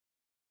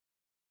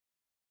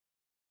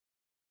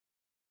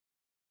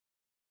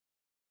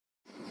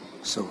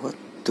So what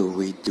do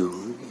we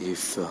do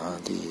if our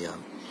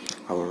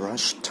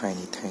Rush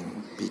Tiny Tank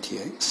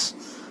VTX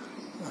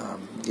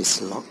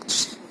is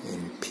locked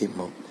in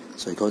Pitmode?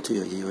 So you go to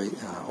your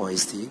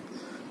OSD,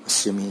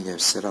 assuming you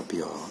have set up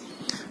your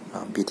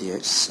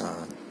VTX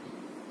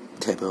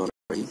table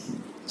already.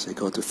 So you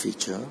go to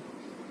Feature,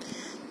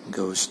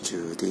 goes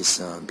to this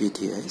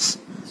VTX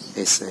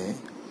SA.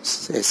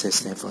 SA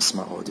stands for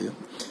Smart Audio.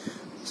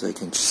 So you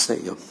can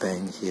set your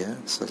band here.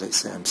 So let's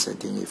say I'm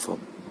setting it for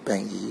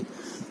band E,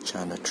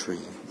 channel 3,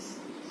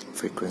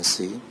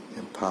 frequency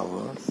and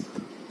power.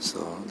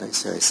 So let's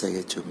say I set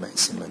it to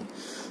maximum.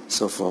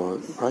 So for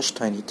Rush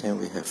Tiny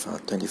Tank we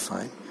have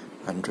 25,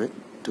 100,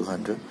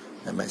 200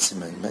 and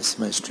maximum.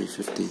 Maximum is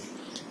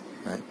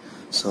 350, right?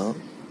 So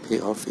P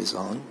off is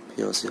on,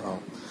 P off is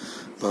on.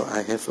 But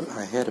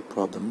I had a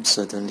problem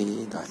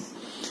suddenly that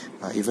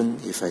even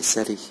if I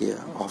set it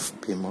here off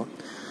Pitmode,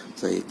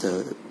 so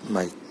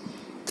my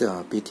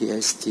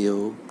BTS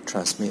still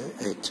transmit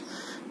at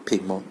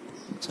Pitmode.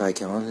 So I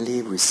can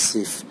only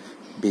receive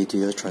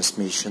video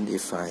transmission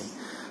if I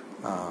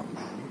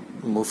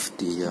move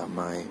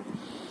my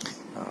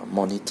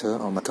monitor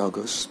or my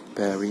toggles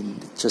bearing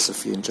just a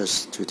few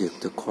inches to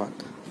the quad.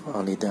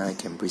 Only then I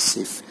can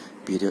receive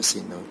video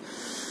signal.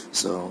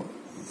 So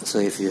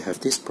if you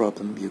have this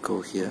problem, you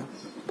go here,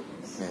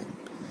 okay,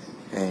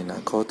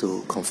 and go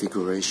to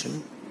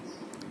configuration,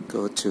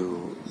 go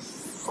to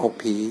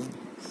OP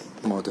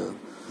model,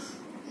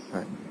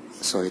 right?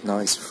 So now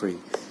it's free.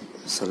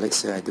 So let's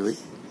say I do it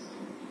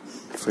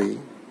free.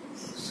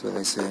 So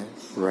let's say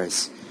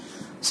rest.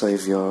 So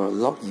if you're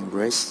locked in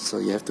rest, so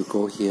you have to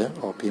go here,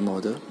 OP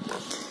model,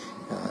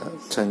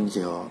 turn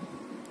your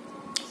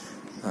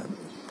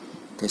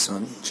this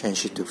one,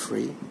 change it to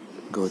free,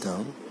 go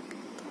down,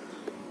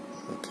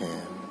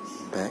 okay,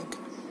 back,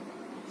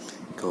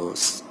 go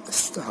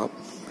stop,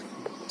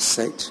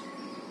 set,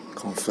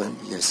 confirm,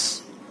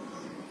 yes,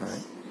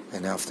 right?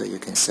 And after you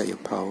can set your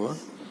power.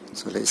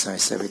 So let's say I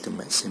set it to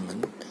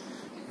maximum,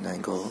 and I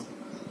go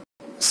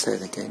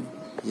set again,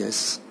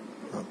 yes,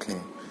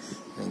 okay,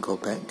 and go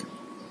back,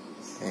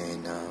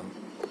 and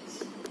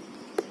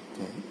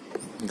okay,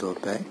 go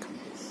back,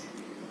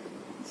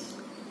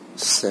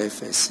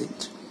 save as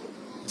it,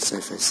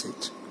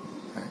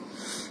 right?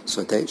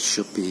 So that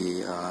should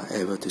be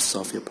able to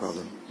solve your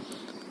problem,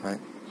 right?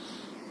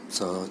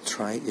 So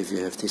try if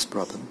you have this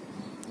problem.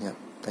 Yeah,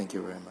 thank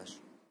you very much.